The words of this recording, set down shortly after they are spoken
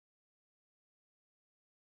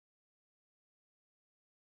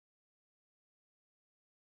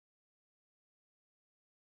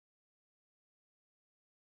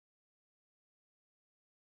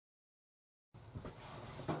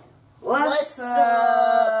What's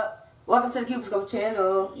up? Welcome to the Cupid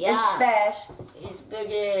channel. Yeah. It's Bash. It's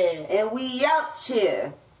Biggie. And we out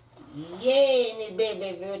here. Yeah, and it's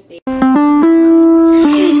baby birthday.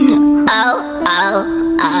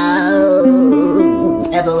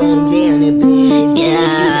 FOMG on this bitch.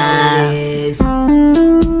 Yeah.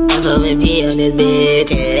 FOMG on this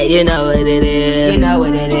bitch. Yeah, you know what it is. You know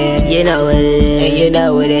what it is. You know what it is. And you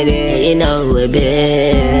know what it is. You know who it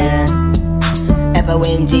be.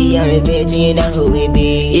 FOMG on this bitch. You know who we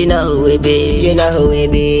be. You know who we be. You know who we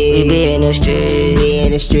be. We be in the street. Be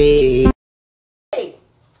in the street. Hey.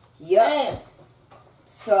 Yeah.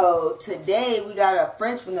 So today we got a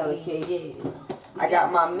French vanilla cake. Yeah. I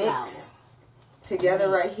got my mix together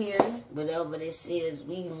right here. Whatever this is,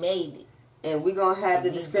 we made it. And we're going to have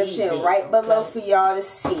the We description did it, right below okay. for y'all to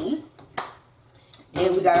see.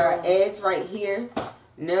 And we got our eggs right here.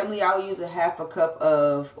 Normally I would use a half a cup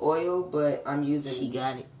of oil, but I'm using She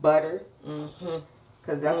got it. butter. Mm-hmm.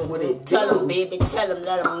 Because that's what it do. Tell them, baby. Tell them.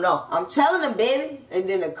 Let them know. I'm telling them, baby. And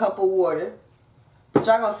then a cup of water. But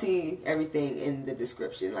y'all gonna see everything in the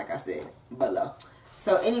description, like I said, below.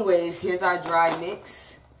 So anyways, here's our dry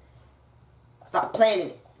mix. Stop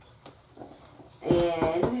planning it.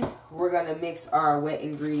 And we're gonna mix our wet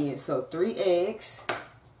ingredients. So 3 eggs.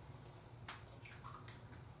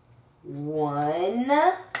 1,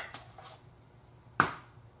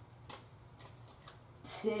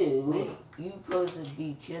 2. Wait, you supposed to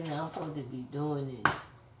be chilling. I'm supposed to be doing this.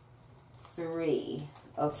 3.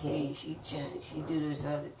 Okay. See, she do this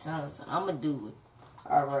all the time, so I'ma do it.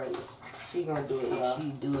 Alright. She gonna do it, y'all. She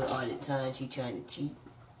do it all the time. She trying to cheat.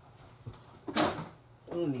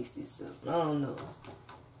 Let me mix this up. I don't know.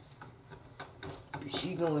 But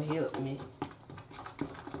she gonna help me.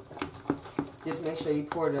 Just make sure you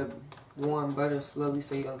pour the warm butter slowly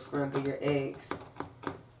so you don't scramble your eggs.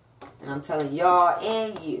 And I'm telling y'all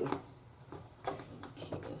and you.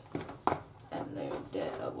 Okay. I learned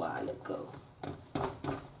that a while ago.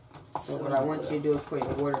 So what I want you to do is put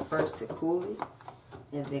your water first to cool it.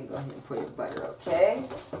 And then go ahead and put your butter, okay?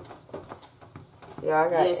 Y'all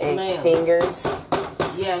got Yes, 8 ma'am. fingers.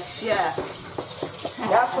 Yes, chef.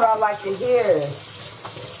 That's what I like to hear.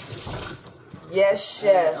 Yes,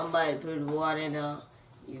 chef. I'm about to put the water in there.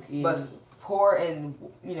 You feel But me? pour and,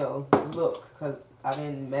 you know, look. Because I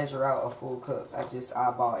didn't measure out a full cup. I just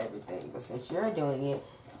eyeball everything. But since you're doing it,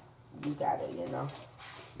 you got it, you know.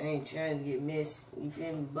 I ain't trying to get messy. You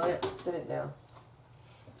feel me? But Sit it down.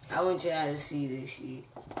 I want y'all to see this shit.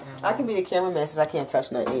 I can be the cameraman since I can't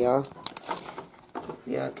touch nothing, y'all.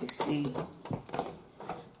 Y'all can see.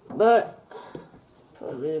 But put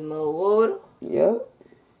a little more water. Yep.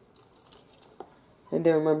 And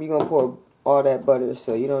then remember, you're going to pour all that butter,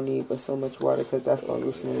 so you don't need but so much water because that's going to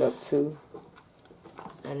loosen it up too.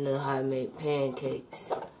 I know how to make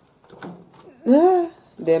pancakes. Damn,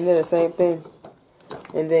 they're the same thing.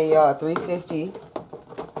 And then y'all, 350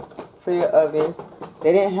 for your oven.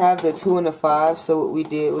 They didn't have the 2 and the 5, so what we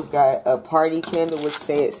did was got a party candle which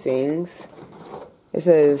say it sings. It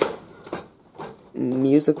says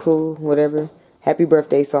musical, whatever, happy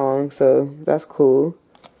birthday song, so that's cool.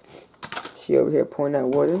 She over here pouring that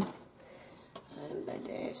water. I'm about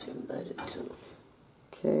to add some butter too.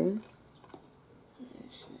 Okay.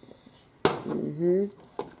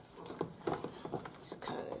 It's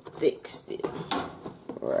kind of thick still.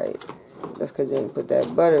 Alright. That's because you didn't put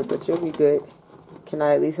that butter, but you'll be good. Can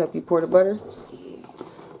I at least help you pour the butter? Yeah.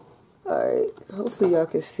 Alright. Hopefully y'all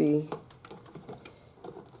can see.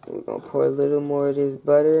 We're going to pour a little more of this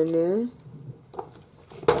butter in there.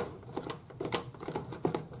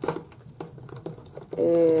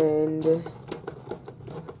 And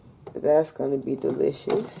that's going to be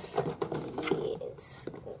delicious. Yes.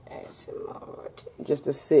 Add some more. Just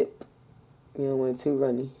a sip. You don't want it too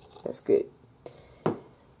runny. That's good.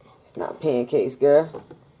 It's not pancakes, girl.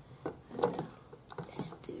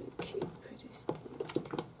 Still cute. Pretty still.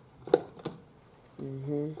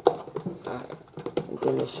 Alright. And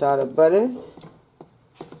then a shot of butter.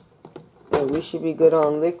 And we should be good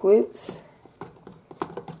on liquids.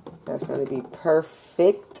 That's going to be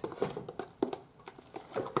perfect.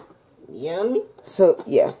 Yummy. So,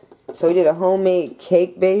 yeah. So we did a homemade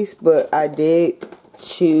cake base, but I did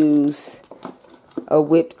choose a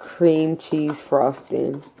whipped cream cheese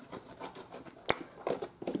frosting.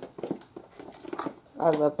 I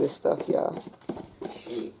love this stuff, y'all.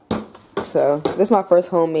 So, this is my first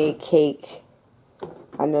homemade cake.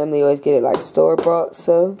 I normally always get it like store-bought,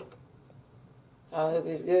 so I hope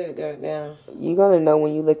it's good, goddamn. you're gonna know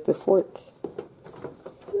when you lick the fork.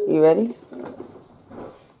 You ready?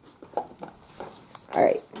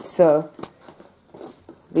 Alright, so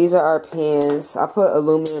These are our pans. I put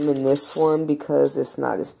aluminum in this one because it's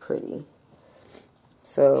not as pretty.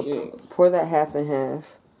 So Sure. pour that half and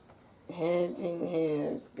half. Half and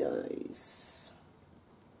half, guys.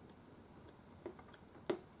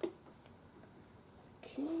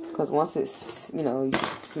 Okay. Because once it's, you know, you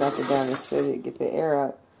smack it down and set it, get the air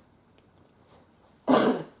out.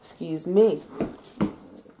 Excuse me.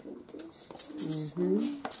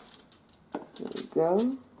 There we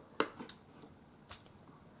go.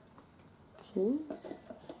 Okay.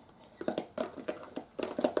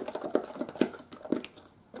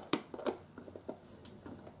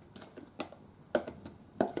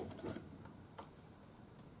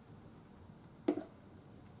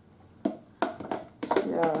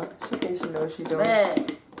 Yeah, she thinks she knows she don't. Man,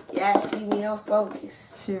 y'all see me on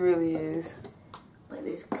focus. She really is. But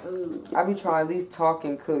it's cool. I be trying at least talk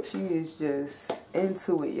and cook. She is just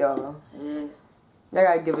into it, y'all. Yeah. I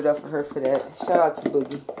gotta give it up for her for that. Shout out to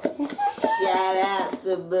Boogie. Shout out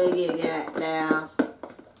to Boogie, goddamn.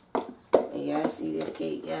 And y'all see this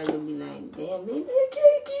cake, y'all gonna be like, damn, nigga, that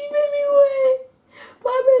cake keep making me wet.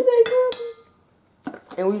 My birthday coming.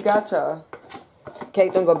 And we got y'all.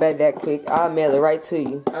 Cake don't go bad that quick. I'll mail it right to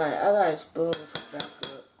you. Alright, I got a spoon for back up,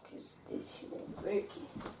 cause this shit ain't breaking.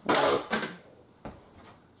 Right.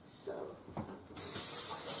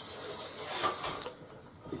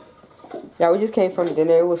 Yeah, we just came from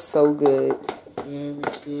dinner. It was so good. Yeah, it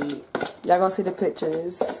was good. Y'all gonna see the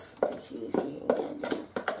pictures. She was getting goddamn.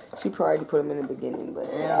 She probably put them in the beginning, but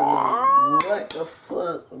What the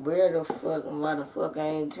fuck? Where the fuck? And why the fuck I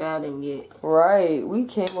ain't tried them yet? right. We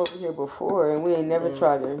came over here before and we ain't never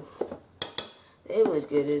tried them. It was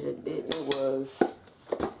good as a bitch. It was.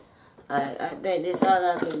 I think this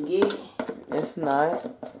all I can get. It's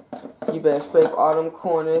not. You better scrape all them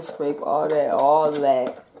corners, scrape all that, all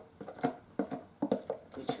that.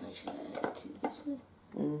 Which one should I add to this one?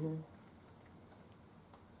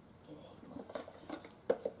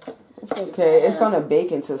 It's okay. It's gonna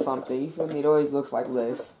bake into something. You feel me? It always looks like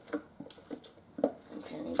less. I'm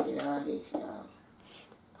trying to get all this, y'all.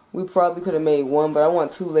 We probably could have made one, but I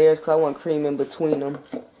want 2 layers because I want cream in between them.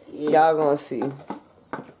 Yeah. Y'all gonna see.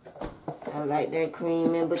 I like that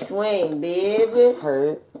cream in between, baby.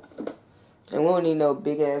 Heard. And we don't need no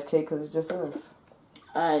big ass cake because it's just us.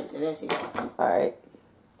 Alright, so that's it. Alright.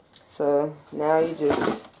 So now you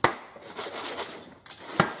just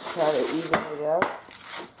try to even it out.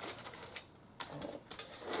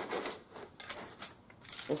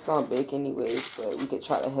 It's gonna bake anyways, but we could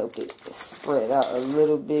try to help it spread out a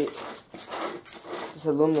little bit. This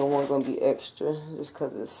aluminum one gonna be extra just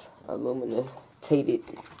because it's aluminated.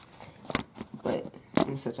 But let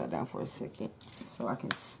me set y'all down for a second so I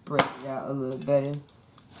can spread it out a little better.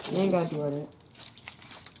 You ain't gotta do all that.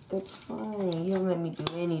 It's fine. You don't let me do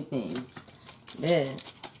anything. Yeah,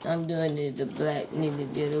 I'm doing the black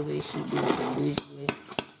nigga ghetto way. She do it the bougie way.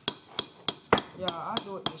 Y'all, I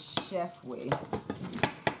do it the chef way.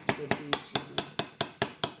 The bougie way.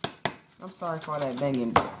 I'm sorry for all that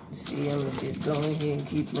banging. See, I'm gonna just go in here and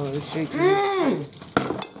keep on restricting.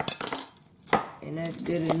 And that's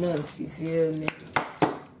good enough, you feel me?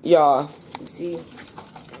 Y'all. You see?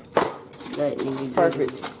 Black nigga ghetto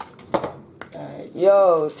Perfect. way. Alright,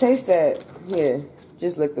 Yo, taste that. Here.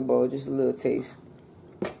 Just lick the bowl. Just a little taste.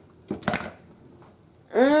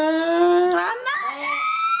 I know.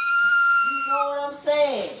 You know what I'm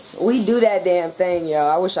saying? We do that damn thing, y'all.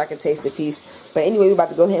 I wish I could taste a piece. But anyway, we're about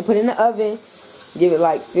to go ahead and put it in the oven. Give it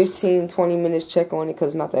like 15, 20 minutes. Check on it because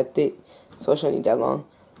it's not that thick. So it shouldn't need that long.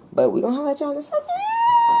 But we're going to holler at y'all in a second.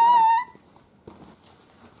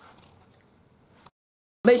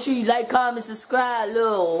 Make sure you like, comment, subscribe,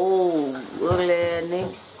 little ugly ass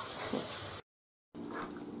nigga.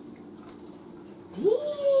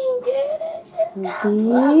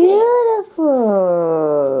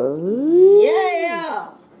 Beautiful. Yeah.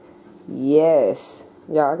 Yes.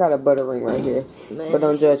 Y'all, I got a butter ring right here. Man, But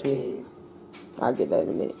don't judge me. is. I'll get that in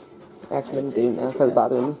a minute. Actually, let me do it now because it's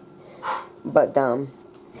bothering me. But,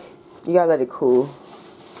 you gotta let it cool.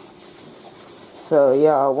 So,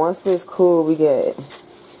 y'all, once this cool, we could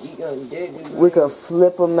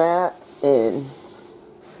flip them out and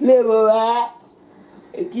flip them out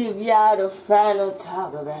and give y'all the final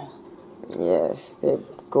talk about. yes, they're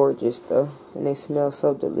gorgeous though, and they smell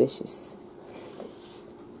so delicious.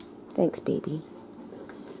 Thanks, baby.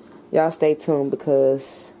 Y'all stay tuned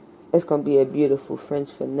because it's gonna be a beautiful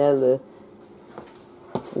French vanilla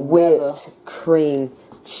whipped cream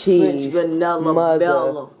cheese French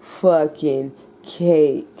vanilla motherfucking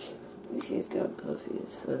cake. This shit's got puffy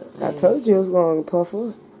as fuck. I told you it was gonna puff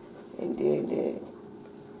up. They did that.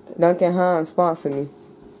 Duncan Hines sponsor me.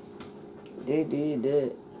 They did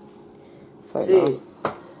that. Like, no.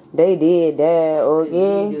 They did that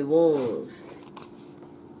again. The ones.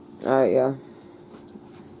 Alright, y'all.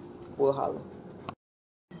 We'll holler.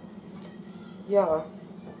 Y'all,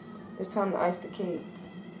 it's time to ice the cake.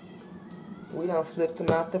 We done flipped them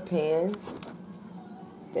out the pan.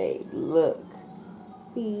 They look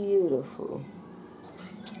beautiful.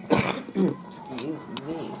 Excuse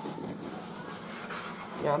me.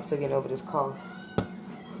 Yeah, I'm still getting over this cough.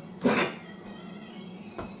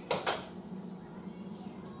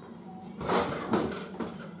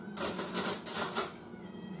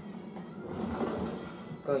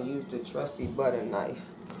 Gonna use the trusty butter knife.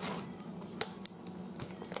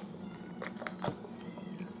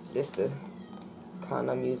 This the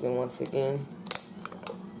kind I'm using once again.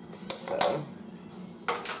 So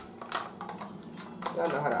y'all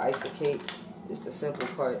know how to ice a cake. It's the simple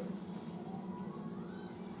part.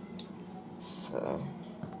 So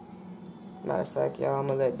matter of fact, y'all, I'm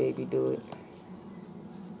gonna let baby do it.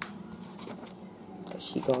 Cause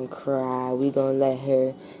she gonna cry. We gonna let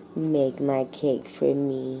her make my cake for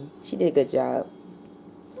me. She did a good job.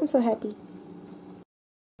 I'm so happy.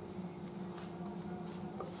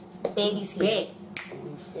 Baby's here.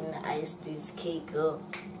 We finna ice this cake up.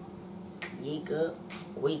 Wake up.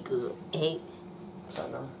 Wake up. Hey.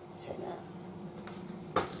 Turn on. Turn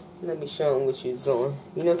up. Let me show him what you're doing.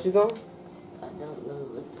 You know what you're doing? I don't know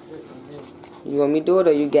what to do. You want me to do it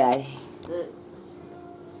or you got it? Look.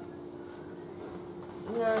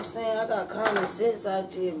 You know what I'm saying? I got common sense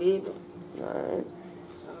out here, baby. Alright.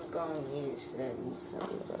 So I'm gonna need to set me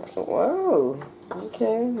something. Whoa.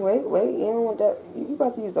 Okay. Wait. You don't want that. You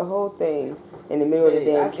about to use the whole thing in the middle of the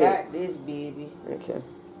damn cake. I got this, baby. Okay.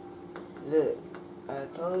 Look. I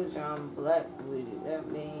told you I'm black with it. That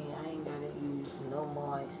means I ain't gotta use no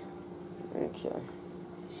more ice. Okay.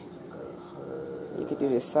 She can go You can do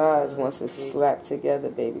the sides once it's slapped together,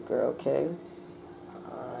 baby girl, okay?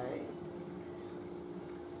 Alright.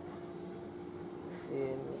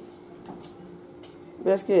 Feel me?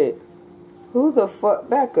 Biscuit. Who the fuck?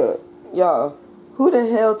 Back up. Y'all. Who the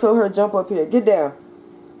hell told her jump up here? Get down.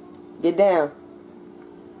 Get down.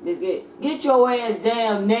 Biscuit, get your ass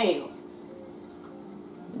down now.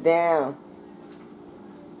 Down.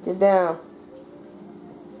 Get down.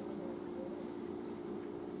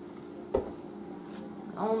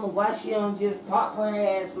 I don't know why she don't just pop her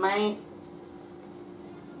ass, man.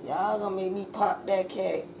 Y'all gonna make me pop that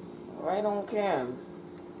cat right on camera.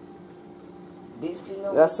 Biscuit,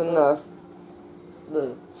 know That's what's enough. up.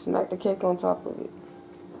 Look. Smack the cake on top of it.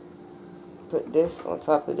 Put this on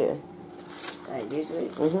top of there. Like this way?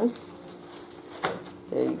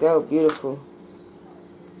 There you go. Beautiful.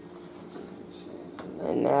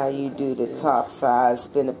 And now you do the top side.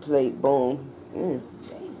 Spin the plate. Boom. Damn,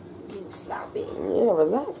 getting sloppy. Yeah,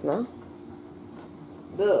 relax now.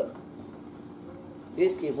 Look.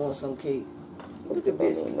 Biscuit wants some cake. Look at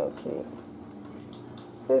Biscuit. No cake.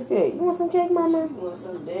 Biscuit, you want some cake, mama? You want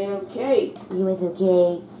some damn cake. You want some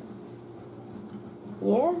cake?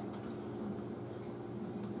 Yeah?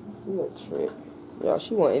 You a trip. Y'all,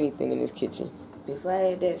 she want anything in this kitchen. If I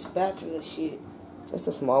had that spatula shit. It's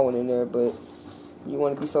a small one in there, but you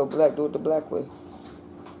want to be so black, do it the black way.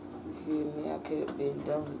 You feel me? I could have been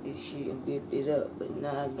done with this shit and whipped it up, but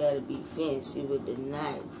now I gotta be fancy with the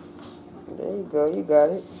knife. There you go, you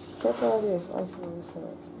got it. Catch all this. Ice on the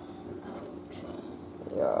sides.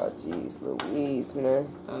 Y'all, jeez Louise, man.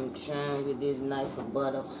 I'm trying with this knife of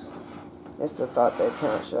butter. That's the thought that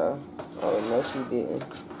counts, y'all. Oh, no, she didn't.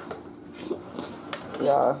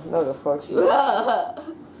 Y'all, no the fuck she didn't.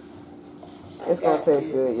 It's gonna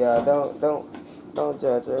taste good, y'all. Don't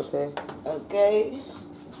judge her, okay? Okay.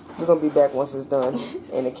 We're gonna be back once it's done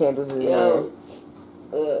and the candles is in there.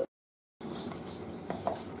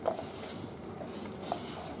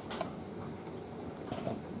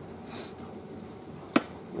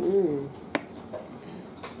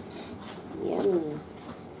 Yummy.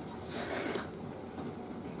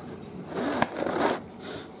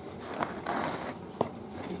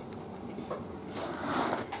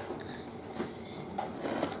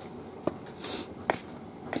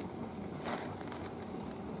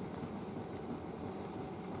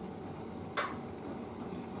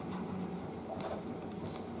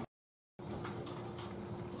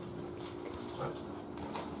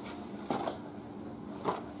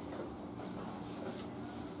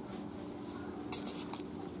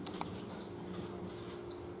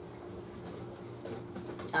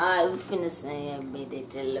 Alright, we finna sing Happy Birthday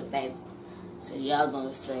to the baby. So y'all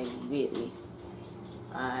gonna sing with me.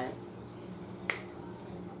 Alright.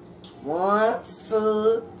 1,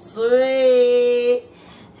 2, 3.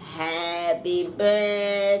 Happy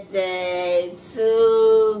birthday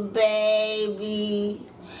to baby.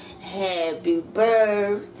 Happy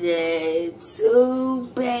birthday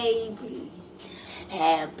to baby.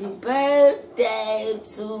 Happy birthday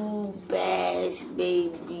to Bash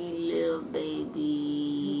baby, little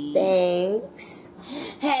baby. Thanks.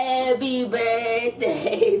 Happy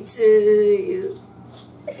birthday to you.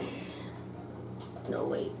 No,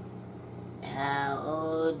 wait. How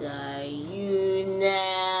old are you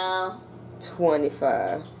now?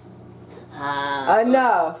 25. How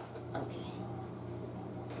Enough. Okay.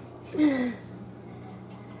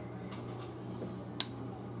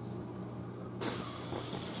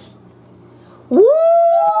 Woo!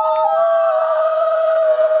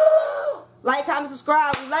 Like, comment,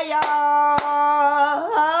 subscribe. We love y'all.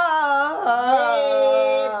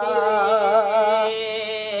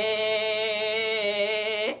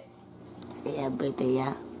 Say happy birthday,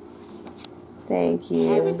 y'all. Thank you.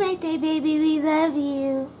 Happy birthday, baby. We love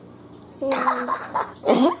you.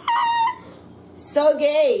 So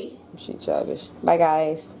gay. She childish. Bye,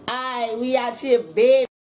 guys. Alright, we out here, baby.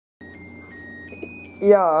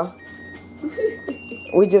 Y'all,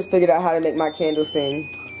 we just figured out how to make my candle sing.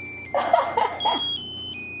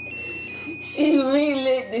 She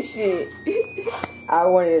relit the shit. I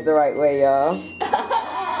wanted it the right way, y'all.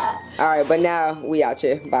 Alright, but now we out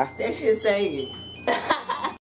here. Bye. That shit singing.